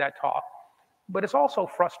had that talk, but it's also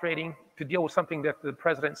frustrating to deal with something that the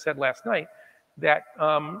president said last night, that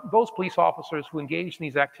those police officers who engage in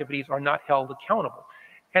these activities are not held accountable.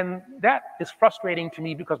 And that is frustrating to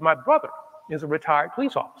me because my brother is a retired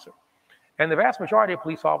police officer. And the vast majority of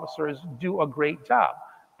police officers do a great job.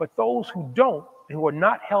 But those who don't, who are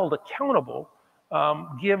not held accountable,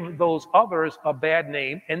 give those others a bad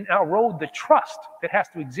name and erode the trust that has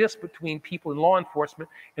to exist between people in law enforcement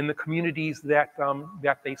and the communities that,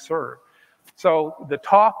 that they serve. So the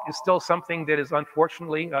talk is still something that is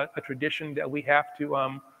unfortunately a tradition that we have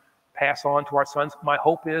to pass on to our sons. My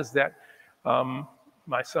hope is that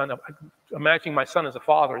my son, imagining my son as a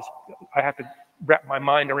father, I have to wrap my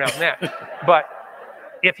mind around that. But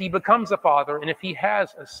if he becomes a father and if he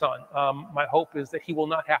has a son, my hope is that he will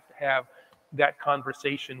not have to have that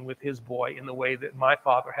conversation with his boy in the way that my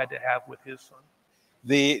father had to have with his son.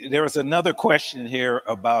 There was another question here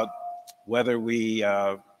about whether we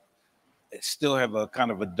still have a kind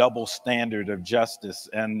of a double standard of justice.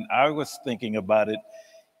 And I was thinking about it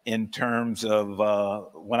in terms of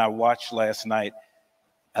when I watched last night,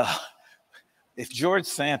 if George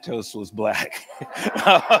Santos was black.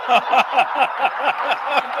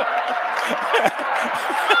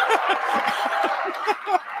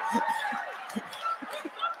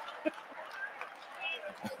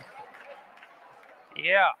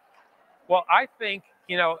 Yeah. Well, I think,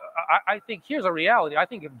 you know, I think here's a reality. I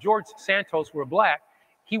think if George Santos were black,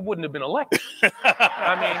 he wouldn't have been elected.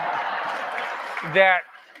 I mean, that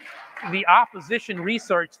the opposition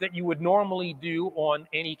research that you would normally do on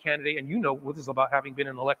any candidate, and you know what this is about having been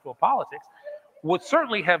in electoral politics, would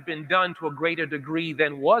certainly have been done to a greater degree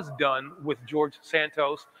than was done with George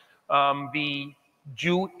Santos, the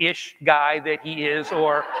Jewish guy that he is,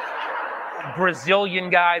 or Brazilian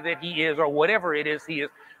guy that he is, or whatever it is he is.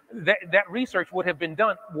 That research would have been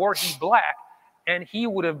done were he black, and he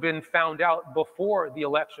would have been found out before the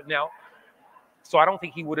election. Now, so I don't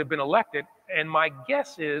think he would have been elected. And my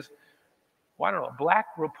guess is, well, I don't know, a black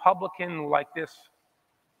Republican like this,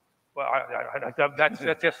 well,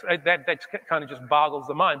 that kind of just boggles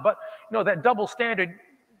the mind. But you know, that double standard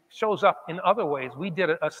shows up in other ways. We did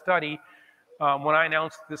a study when I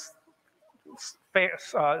announced this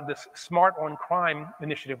Smart on Crime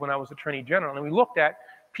initiative when I was Attorney General, and we looked at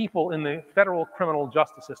people in the federal criminal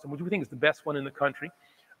justice system, which we think is the best one in the country.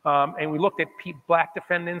 And we looked at black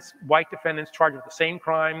defendants, white defendants charged with the same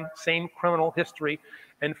crime, same criminal history,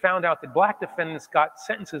 and found out that black defendants got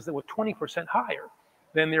sentences that were 20% higher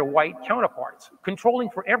than their white counterparts, controlling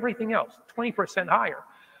for everything else, 20% higher,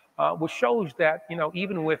 which shows that, you know,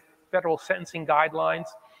 even with federal sentencing guidelines,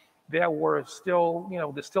 there were still, you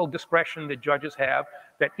know, there's still discretion that judges have,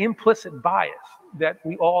 that implicit bias that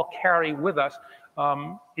we all carry with us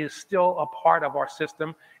is still a part of our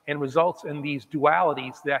system and results in these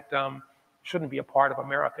dualities that shouldn't be a part of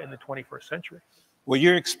America in the 21st century. Well,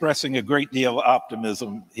 you're expressing a great deal of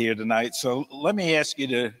optimism here tonight. So let me ask you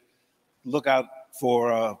to look out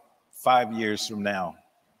for 5 years from now.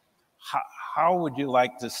 How would you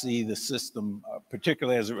like to see the system,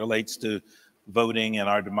 particularly as it relates to voting and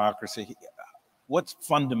our democracy? What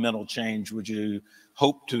fundamental change would you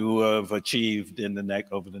hope to have achieved in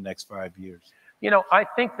over the next 5 years? You know, I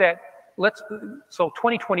think that so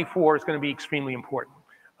 2024 is going to be extremely important.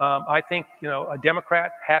 I think, you know, a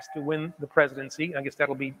Democrat has to win the presidency. I guess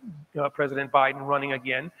that'll be President Biden running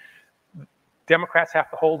again. Democrats have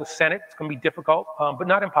to hold the Senate. It's going to be difficult, but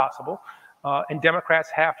not impossible. And Democrats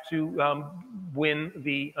have to win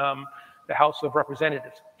the House of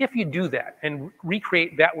Representatives. If you do that and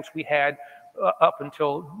recreate that which we had up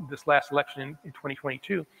until this last election in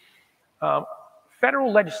 2022,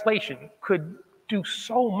 federal legislation could do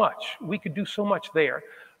so much. We could do so much there.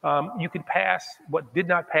 You could pass what did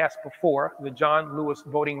not pass before, the John Lewis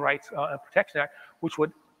Voting Rights and Protection Act, which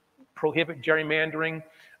would prohibit gerrymandering,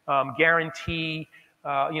 guarantee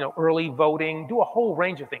early voting, do a whole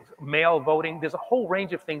range of things, mail voting. There's a whole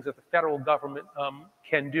range of things that the federal government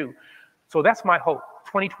can do. So that's my hope.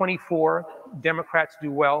 2024, Democrats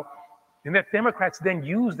do well, and that Democrats then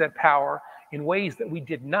use that power in ways that we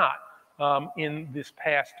did not in this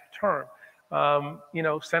past term.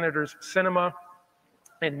 Senators Sinema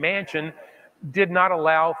and Manchin did not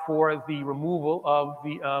allow for the removal of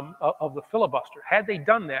the filibuster. Had they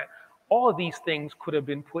done that, all of these things could have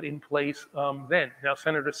been put in place then. Now,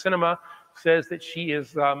 Senator Sinema says that she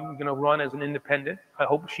is going to run as an independent. I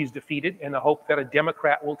hope she's defeated, and I hope that a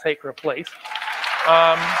Democrat will take her place.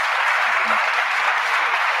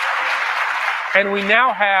 And we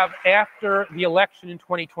now have, after the election in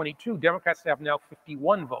 2022, Democrats have now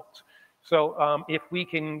 51 votes. So if we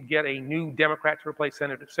can get a new Democrat to replace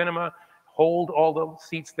Senator Sinema, hold all the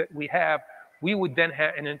seats that we have, we would then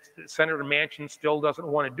have, and Senator Manchin still doesn't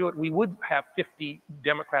want to do it, we would have 50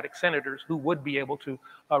 Democratic senators who would be able to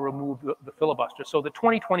remove the filibuster. So the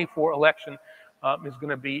 2024 election is going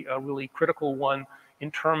to be a really critical one in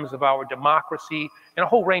terms of our democracy and a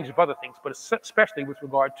whole range of other things, but especially with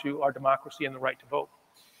regard to our democracy and the right to vote.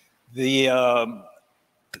 The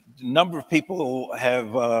number of people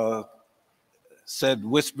have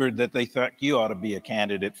whispered that they thought you ought to be a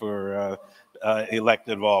candidate for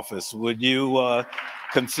elective office. Would you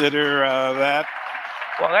consider that?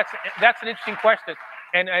 Well, that's an interesting question.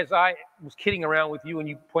 And as I was kidding around with you and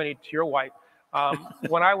you pointed to your wife,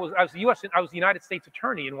 when I was the United States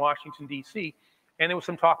Attorney in Washington, D.C., and there was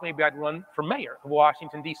some talk maybe I'd run for mayor of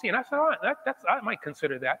Washington, D.C. And I said, all right, I might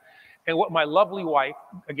consider that. And what my lovely wife,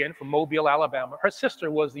 again, from Mobile, Alabama, her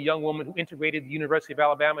sister was the young woman who integrated the University of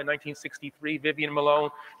Alabama in 1963, Vivian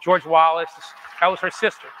Malone, George Wallace, that was her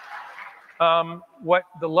sister. What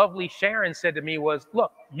the lovely Sharon said to me was,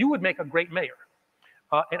 look, you would make a great mayor,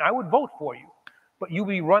 and I would vote for you, but you'd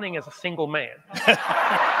be running as a single man.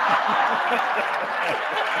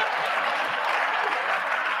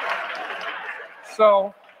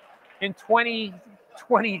 So in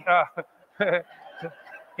 2020, I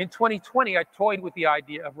toyed with the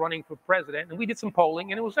idea of running for president, and we did some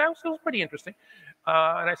polling, and it was pretty interesting.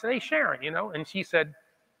 And I said, hey, Sharon, and she said,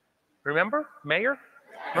 remember, mayor?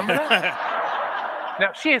 Remember that?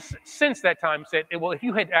 Now, she has since that time said, well, if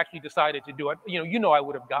you had actually decided to do it, I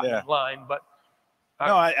would have gotten in line, but.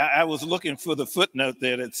 No, I was looking for the footnote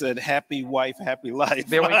there that said, happy wife, happy life.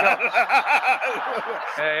 There we go.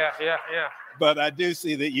 Yeah. But I do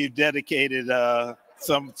see that you dedicated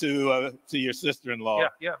some to your sister-in-law.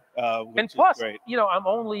 Yeah. Which and plus, is great. I'm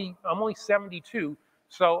only 72,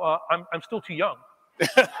 so I'm still too young.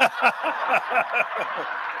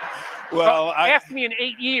 Well, ask me in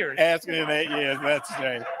 8 years. Ask me in 8 years. That's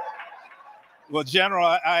right. Well, General,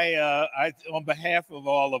 I on behalf of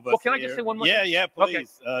all of us. Well, can here, I just say one more thing? Yeah,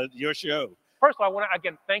 please. Okay. Your show. First of all, I want to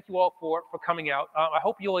again thank you all for coming out. I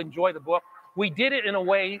hope you'll enjoy the book. We did it in a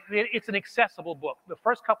way, it's an accessible book. The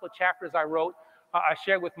first couple of chapters I wrote, I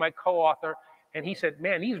shared with my co-author, and he said,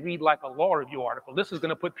 man, these read like a law review article. This is going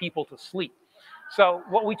to put people to sleep. So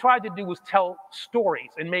what we tried to do was tell stories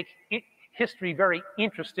and make history very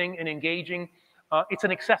interesting and engaging. It's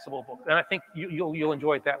an accessible book, and I think you'll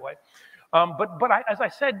enjoy it that way. As I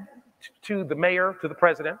said to the mayor, to the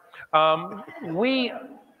president, we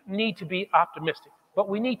need to be optimistic, but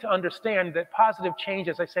we need to understand that positive change,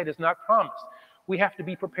 as I said, is not promised. We have to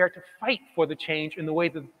be prepared to fight for the change in the way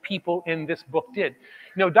that people in this book did.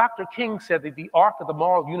 Dr. King said that the arc of the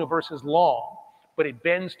moral universe is long, but it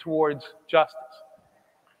bends towards justice.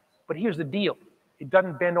 But here's the deal. It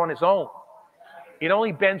doesn't bend on its own. It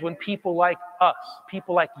only bends when people like us,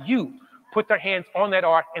 people like you, put their hands on that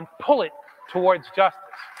arc and pull it towards justice.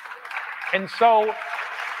 And so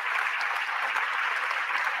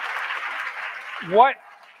what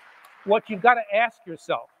you've got to ask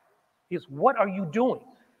yourself is, what are you doing?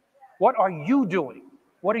 What are you doing?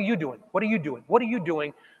 What are you doing? What are you doing? What are you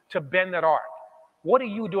doing to bend that arc? What are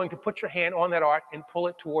you doing to put your hand on that arc and pull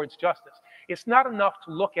it towards justice? It's not enough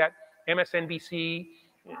to look at MSNBC,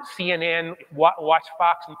 CNN, watch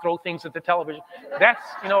Fox and throw things at the television. That's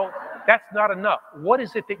not enough. What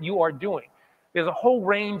is it that you are doing? There's a whole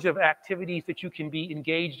range of activities that you can be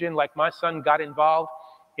engaged in, like my son got involved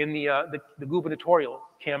in the gubernatorial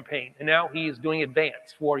campaign, and now he is doing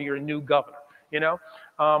advance for your new governor,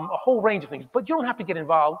 a whole range of things. But you don't have to get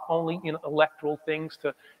involved only in electoral things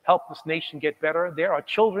to help this nation get better. There are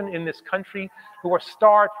children in this country who are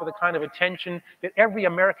starved for the kind of attention that every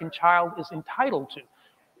American child is entitled to.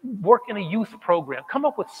 Work in a youth program. Come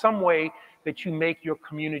up with some way that you make your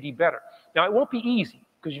community better. Now, it won't be easy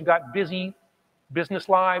because you've got busy business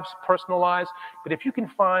lives, personal lives, but if you can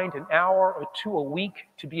find an hour or two a week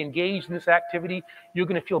to be engaged in this activity, you're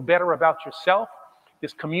going to feel better about yourself.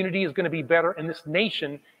 This community is going to be better, and this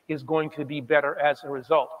nation is going to be better as a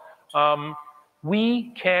result.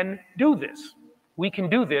 We can do this. We can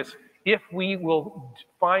do this if we will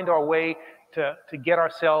find our way to get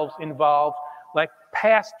ourselves involved like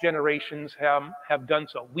past generations have done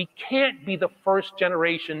so. We can't be the first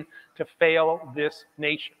generation to fail this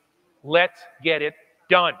nation. Let's get it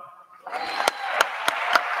done.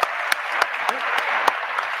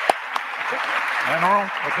 General,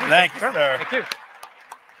 thank you, sir. Thank you.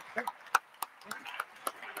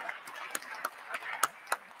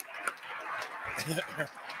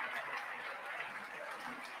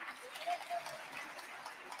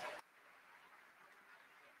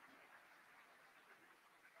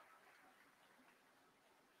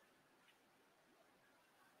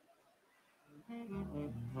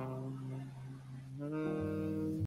 you.